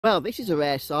Well, this is a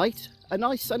rare sight. A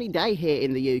nice sunny day here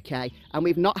in the UK, and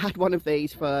we've not had one of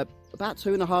these for about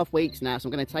 2.5 weeks now, so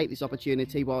I'm going to take this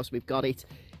opportunity whilst we've got it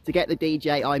to get the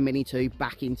DJI Mini 2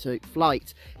 back into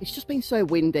flight. It's just been so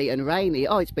windy and rainy.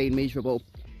 Oh, it's been miserable.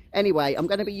 Anyway, I'm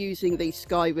going to be using these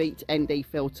Skyreach ND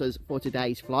filters for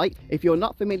today's flight. If you're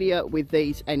not familiar with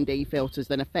these ND filters,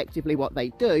 then effectively what they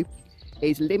do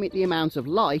is limit the amount of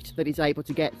light that is able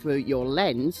to get through your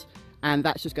lens, and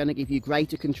that's just going to give you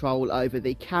greater control over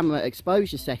the camera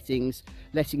exposure settings,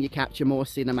 letting you capture more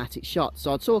cinematic shots.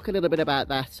 So I'll talk a little bit about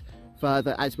that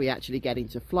further as we actually get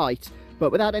into flight.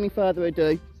 But without any further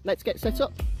ado, let's get set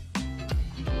up.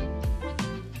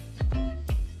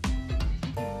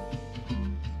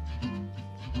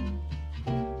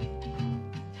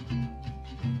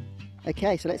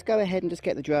 Okay, so let's go ahead and just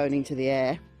get the drone into the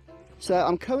air. So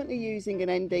I'm currently using an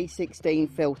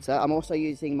ND16 filter. I'm also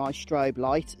using my strobe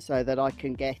light so that I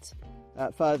can get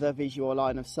further visual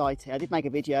line of sight here. I did make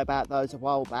a video about those a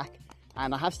while back,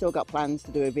 and I have still got plans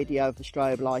to do a video of the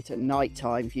strobe light at night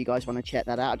time if you guys want to check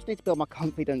that out. I just need to build my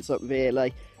confidence up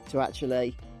really to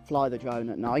actually fly the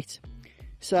drone at night.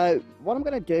 So what I'm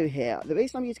going to do here, the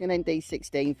reason I'm using an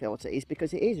ND16 filter is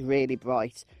because it is really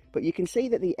bright, but you can see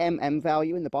that the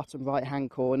value in the bottom right hand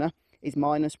corner is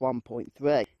minus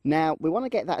 1.3. Now we want to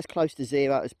get that as close to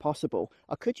 0 as possible.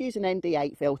 I could use an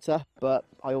ND8 filter, but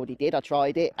I already did. I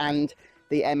tried it and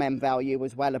the value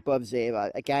was well above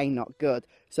 0. Again, not good.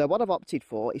 So what I've opted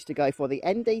for is to go for the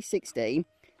ND16,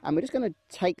 and we're just going to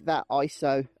take that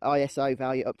ISO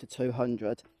value up to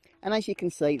 200. And as you can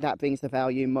see, that brings the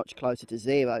value much closer to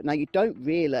 0. Now you don't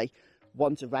really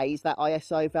want to raise that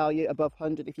ISO value above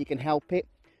 100 if you can help it,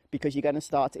 because you're going to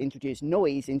start to introduce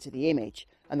noise into the image.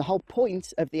 And the whole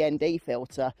point of the ND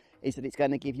filter is that it's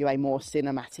going to give you a more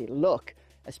cinematic look,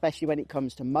 especially when it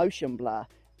comes to motion blur.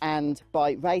 And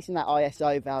by raising that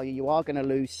ISO value, you are going to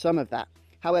lose some of that.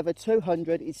 However,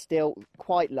 200 is still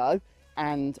quite low,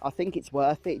 and I think it's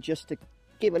worth it just to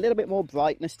give a little bit more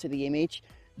brightness to the image,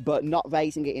 but not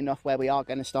raising it enough where we are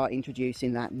going to start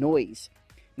introducing that noise.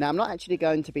 Now, I'm not actually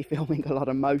going to be filming a lot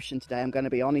of motion today, I'm going to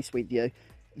be honest with you.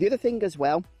 The other thing as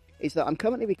well is that I'm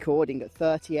currently recording at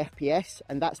 30 FPS,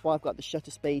 and that's why I've got the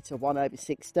shutter speed to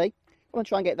 1/60. I want to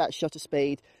try and get that shutter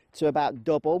speed to about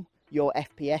double your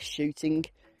FPS shooting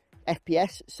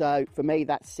FPS. So for me,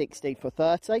 that's 60 for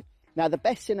 30. Now the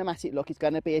best cinematic look is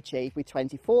going to be achieved with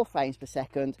 24 frames per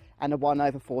second and a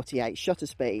 1/48 shutter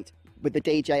speed. With the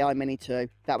DJI Mini 2,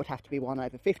 that would have to be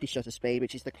 1/50 shutter speed,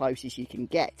 which is the closest you can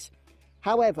get.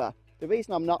 However, the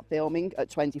reason I'm not filming at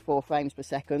 24 frames per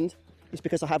second is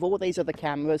because I have all these other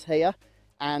cameras here,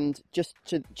 and just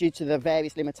due to the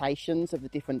various limitations of the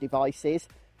different devices,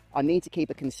 I need to keep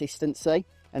a consistency,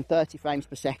 and 30 frames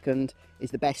per second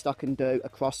is the best I can do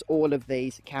across all of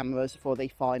these cameras for the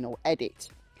final edit.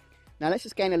 Now let's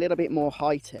just gain a little bit more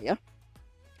height here,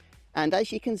 and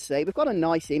as you can see, we've got a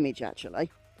nice image actually.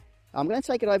 I'm going to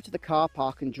take it over to the car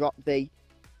park and drop the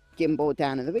gimbal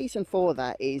down, and the reason for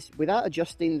that is without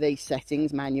adjusting the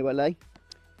settings manually,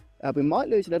 we might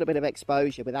lose a little bit of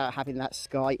exposure without having that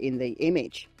sky in the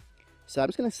image. So I'm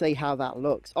just going to see how that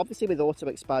looks. Obviously with auto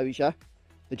exposure,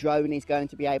 the drone is going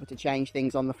to be able to change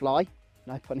things on the fly,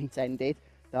 no pun intended.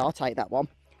 I'll take that one.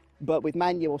 But with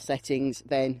manual settings,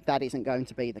 then that isn't going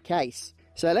to be the case.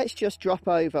 So let's just drop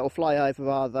over, or fly over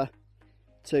rather,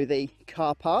 to the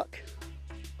car park,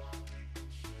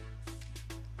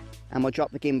 and we'll drop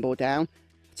the gimbal down,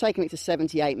 taking it to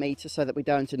 78 meters so that we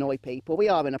don't annoy people. We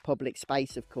are in a public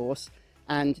space, of course,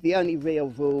 and the only real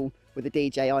rule with the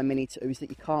DJI Mini 2 is that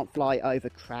you can't fly over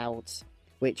crowds,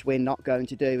 which we're not going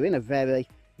to do. We're in a very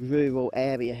rural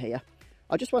area here.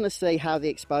 I just want to see how the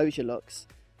exposure looks.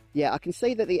 Yeah, I can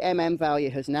see that the value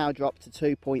has now dropped to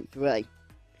 2.3,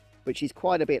 which is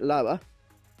quite a bit lower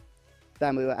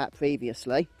than we were at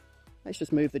previously. Let's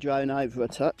just move the drone over a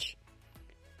touch.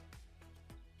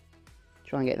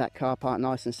 Try and get that car park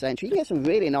nice and central. You can get some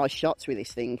really nice shots with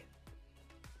this thing.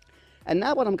 And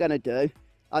now what I'm going to do,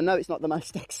 I know it's not the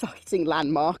most exciting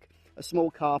landmark, a small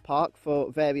car park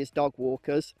for various dog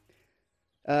walkers,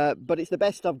 but it's the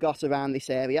best I've got around this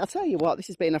area. I'll tell you what, this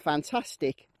has been a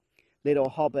fantastic little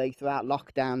hobby throughout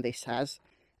lockdown, this has,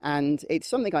 and it's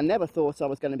something I never thought I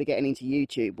was going to be getting into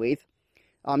YouTube with.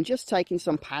 I'm just taking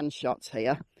some pan shots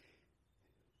here,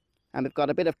 and we've got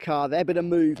a bit of car there, a bit of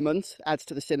movement, adds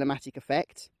to the cinematic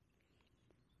effect.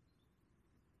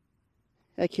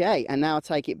 Okay, and now I'll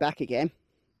take it back again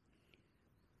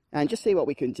and just see what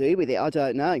we can do with it. I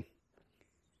don't know.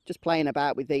 Just playing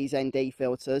about with these ND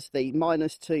filters. The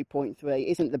minus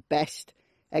 2.3 isn't the best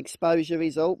exposure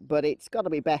result, but it's got to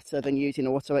be better than using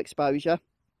auto exposure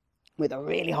with a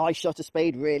really high shutter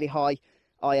speed, really high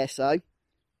ISO.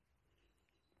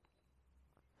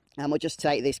 And we'll just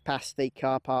take this past the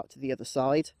car park to the other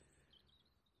side.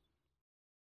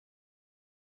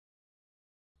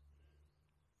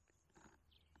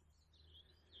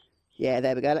 Yeah,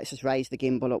 there we go. Let's just raise the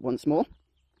gimbal up once more.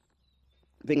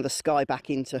 Bring the sky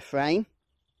back into frame.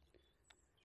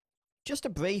 Just a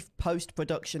brief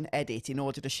post-production edit in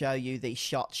order to show you the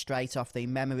shot straight off the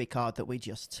memory card that we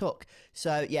just took.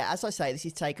 So yeah, as I say, this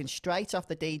is taken straight off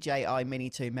the DJI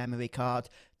Mini 2 memory card.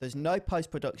 There's no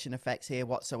post-production effects here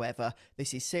whatsoever.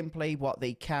 This is simply what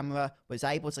the camera was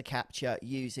able to capture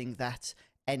using that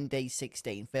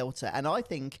ND16 filter, and I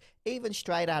think even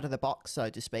straight out of the box, so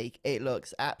to speak, it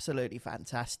looks absolutely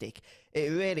fantastic. It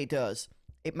really does.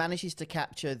 It manages to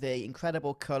capture the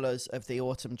incredible colours of the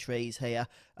autumn trees here,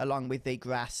 along with the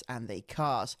grass and the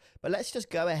cars. But let's just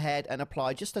go ahead and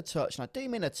apply just a touch, and I do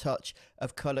mean a touch,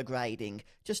 of colour grading,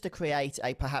 just to create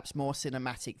a perhaps more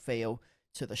cinematic feel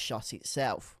to the shot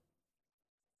itself.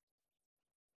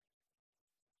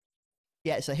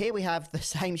 Yeah, so here we have the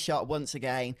same shot once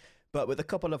again, but with a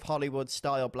couple of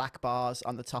Hollywood-style black bars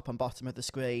on the top and bottom of the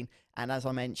screen, and as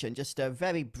I mentioned, just a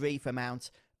very brief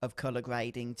amount of colour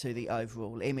grading to the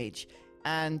overall image.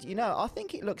 And, you know, I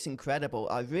think it looks incredible,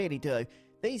 I really do.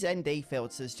 These ND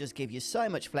filters just give you so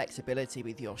much flexibility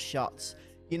with your shots.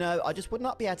 You know, I just would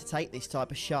not be able to take this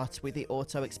type of shot with the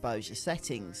auto exposure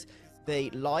settings.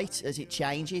 The light, as it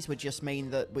changes, would just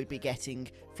mean that we'd be getting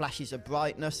flashes of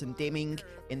brightness and dimming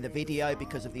in the video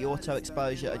because of the auto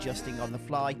exposure adjusting on the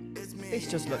fly. This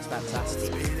just looks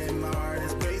fantastic.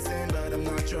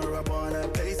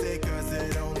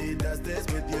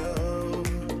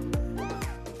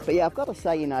 But yeah, I've got to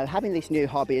say, you know, having this new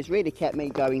hobby has really kept me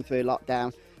going through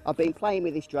lockdown. I've been playing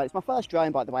with this drone. It's my first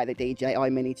drone, by the way, the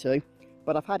DJI Mini 2,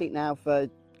 but I've had it now for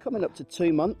coming up to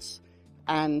 2 months.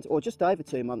 Or just over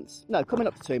 2 months, no, coming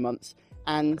up to 2 months,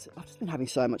 and I've just been having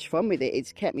so much fun with it.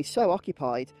 It's kept me so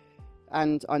occupied,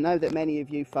 and I know that many of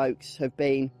you folks have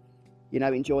been, you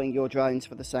know, enjoying your drones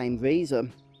for the same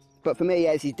reason. But for me,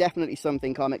 yeah, this is definitely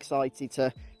something I'm excited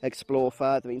to explore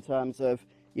further in terms of,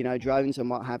 you know, drones and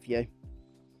what have you.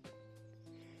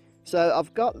 So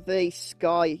I've got the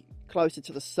sky closer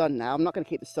to the sun now. I'm not going to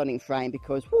keep the sun in frame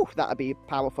because, whew, that would be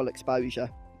powerful exposure.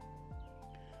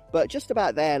 But just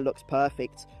about there looks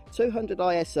perfect. 200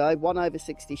 ISO,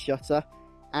 1/60 shutter,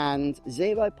 and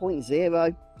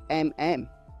 0.0 mm.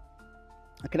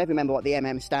 I can never remember what the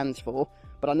mm stands for,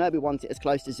 but I know we want it as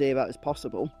close to 0 as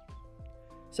possible.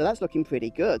 So that's looking pretty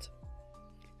good.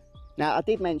 Now, I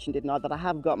did mention, didn't I, that I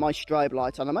have got my strobe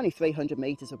light on. I'm only 300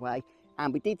 meters away,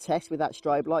 and we did test with that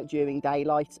strobe light during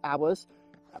daylight hours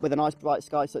with a nice bright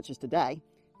sky such as today,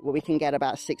 where we can get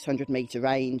about 600 meter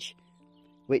range,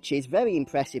 which is very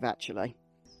impressive actually.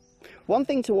 One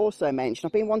thing to also mention,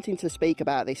 I've been wanting to speak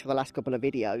about this for the last couple of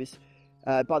videos.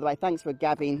 By the way, thanks for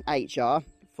Gavin HR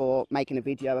for making a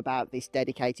video about this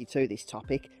dedicated to this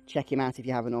topic. Check him out if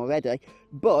you haven't already.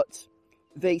 But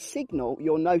the signal,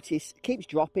 you'll notice, keeps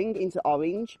dropping into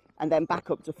orange and then back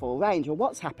up to full range. Well,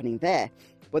 what's happening there?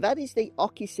 Well, that is the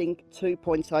Ocusync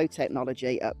 2.0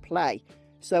 technology at play.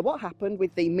 So what happened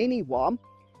with the Mini 1,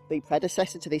 the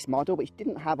predecessor to this model, which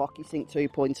didn't have Ocusync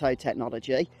 2.0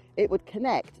 technology, it would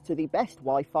connect to the best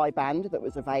Wi-Fi band that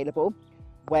was available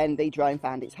when the drone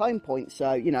found its home point,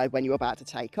 so, you know, when you're about to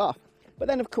take off. But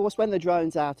then, of course, when the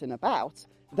drone's out and about,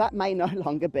 that may no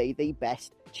longer be the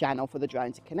best channel for the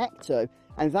drone to connect to,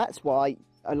 and that's why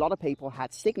a lot of people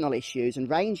had signal issues and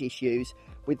range issues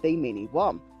with the Mini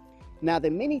 1. Now,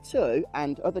 the Mini 2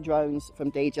 and other drones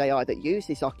from DJI that use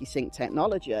this Ocusync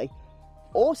technology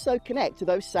also connect to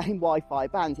those same Wi-Fi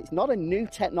bands. It's not a new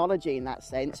technology in that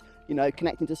sense, you know,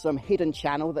 connecting to some hidden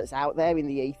channel that's out there in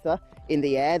the ether, in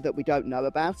the air, that we don't know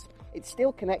about. It's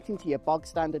still connecting to your bog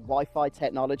standard Wi-Fi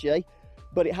technology,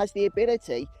 but it has the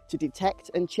ability to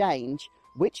detect and change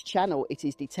which channel it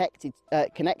is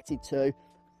connected to,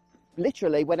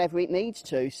 literally whenever it needs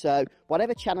to. So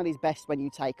whatever channel is best when you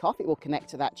take off, it will connect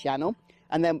to that channel.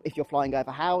 And then if you're flying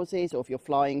over houses, or if you're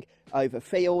flying over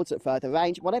fields at further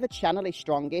range, whatever channel is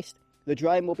strongest, the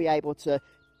drone will be able to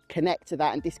connect to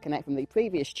that and disconnect from the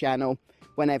previous channel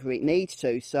whenever it needs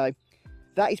to. So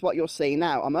that is what you're seeing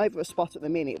now. I'm over a spot at the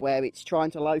minute where it's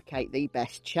trying to locate the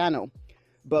best channel.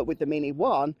 But with the Mini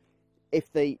 1,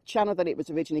 if the channel that it was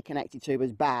originally connected to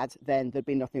was bad, then there'd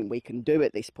be nothing we can do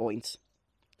at this point.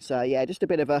 So yeah, just a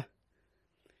bit of an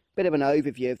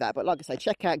overview of that. But like I say,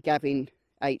 check out Gavin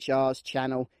HR's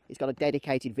channel. He's got a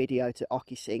dedicated video to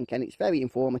Ocusync, and it's very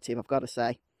informative, I've got to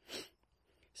say.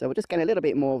 So we're just getting a little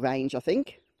bit more range, I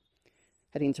think,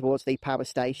 heading towards the power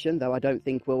station, though I don't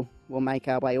think we'll make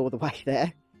our way all the way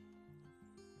there.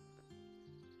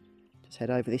 Let's head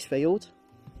over this field.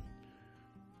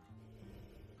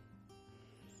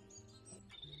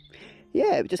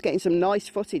 Yeah, we're just getting some nice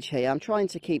footage here. I'm trying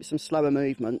to keep some slower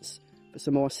movements for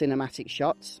some more cinematic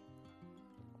shots.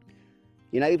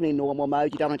 You know, even in normal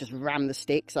mode, you don't want to just ram the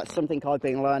sticks. That's something I've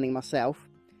been learning myself.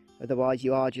 Otherwise,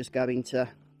 you are just going to,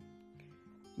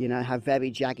 you know, have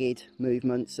very jagged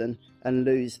movements and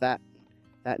lose that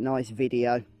nice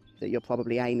video that you're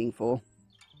probably aiming for.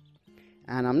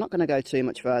 And I'm not going to go too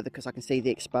much further because I can see the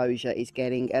exposure is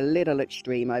getting a little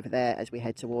extreme over there as we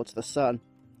head towards the sun.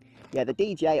 Yeah, the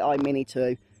DJI Mini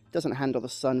 2 doesn't handle the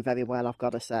sun very well, I've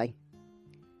got to say.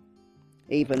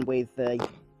 Even with the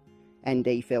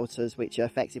ND filters, which are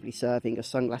effectively serving as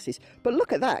sunglasses. But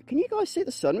look at that. Can you guys see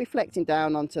the sun reflecting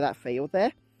down onto that field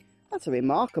there? That's a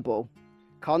remarkable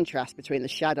contrast between the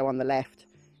shadow on the left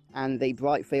and the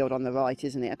bright field on the right,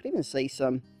 isn't it? I can even see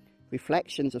some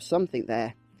reflections of something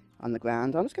there on the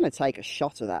ground. I'm just going to take a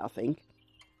shot of that, I think.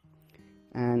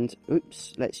 And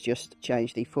oops, let's just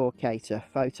change the 4K to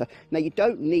photo. Now, you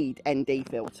don't need ND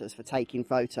filters for taking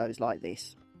photos like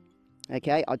this.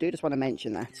 Okay, I do just want to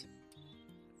mention that.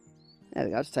 There we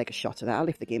go, just take a shot of that. I'll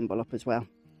lift the gimbal up as well,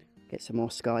 get some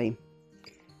more skying.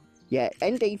 Yeah,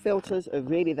 ND filters are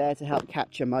really there to help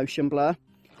capture motion blur.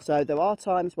 So there are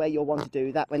times where you'll want to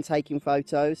do that when taking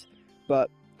photos, but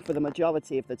for the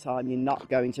majority of the time, you're not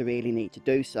going to really need to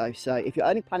do so. So if you're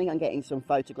only planning on getting some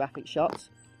photographic shots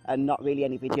and not really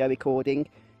any video recording,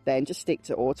 then just stick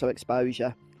to auto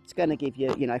exposure. It's going to give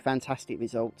you, you know, fantastic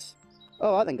results.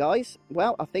 All right then, guys.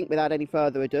 Well, I think without any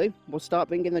further ado, we'll start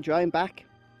bringing the drone back.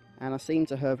 And I seem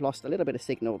to have lost a little bit of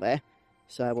signal there,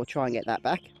 so we'll try and get that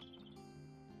back.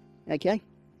 Okay.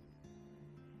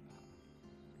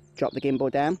 Drop the gimbal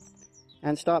down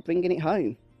and start bringing it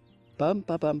home. Bum,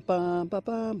 ba, bum, bum, ba,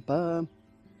 bum, bum.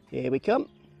 Here we come.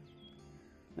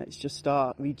 Let's just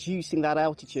start reducing that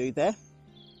altitude there.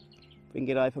 Bring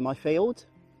it over my field.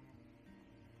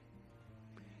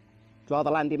 I'd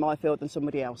rather land in my field than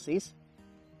somebody else's.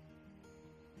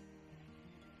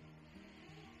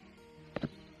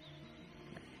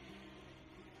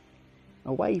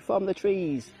 Away from the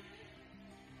trees.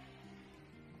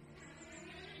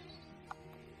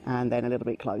 And then a little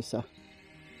bit closer.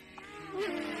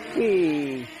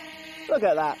 Whee! Look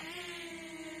at that.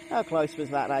 How close was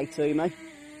that, eh, to me?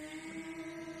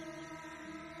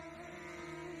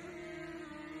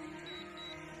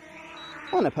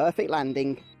 And a perfect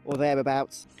landing, or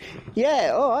thereabouts.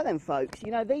 Yeah, alright then, folks.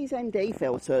 You know, these ND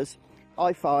filters,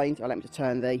 I find, let me just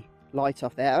turn the light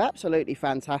off there, are absolutely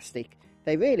fantastic.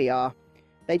 They really are.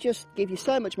 They just give you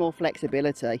so much more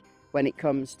flexibility when it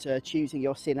comes to choosing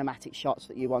your cinematic shots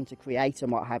that you want to create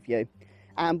and what have you.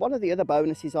 And one of the other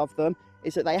bonuses of them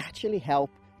is that they actually help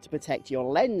to protect your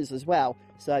lens as well.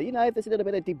 So, you know, if there's a little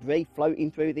bit of debris floating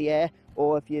through the air,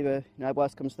 or if you, you know,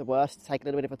 worst comes to worst, take a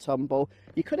little bit of a tumble,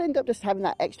 you could end up just having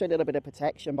that extra little bit of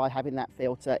protection by having that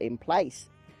filter in place.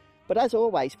 But as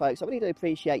always, folks, I really do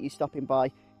appreciate you stopping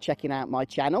by, checking out my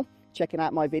channel, checking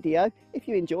out my video. If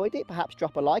you enjoyed it, perhaps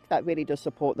drop a like. That really does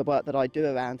support the work that I do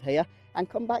around here. And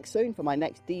come back soon for my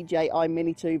next DJI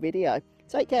Mini 2 video.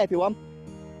 Take care, everyone.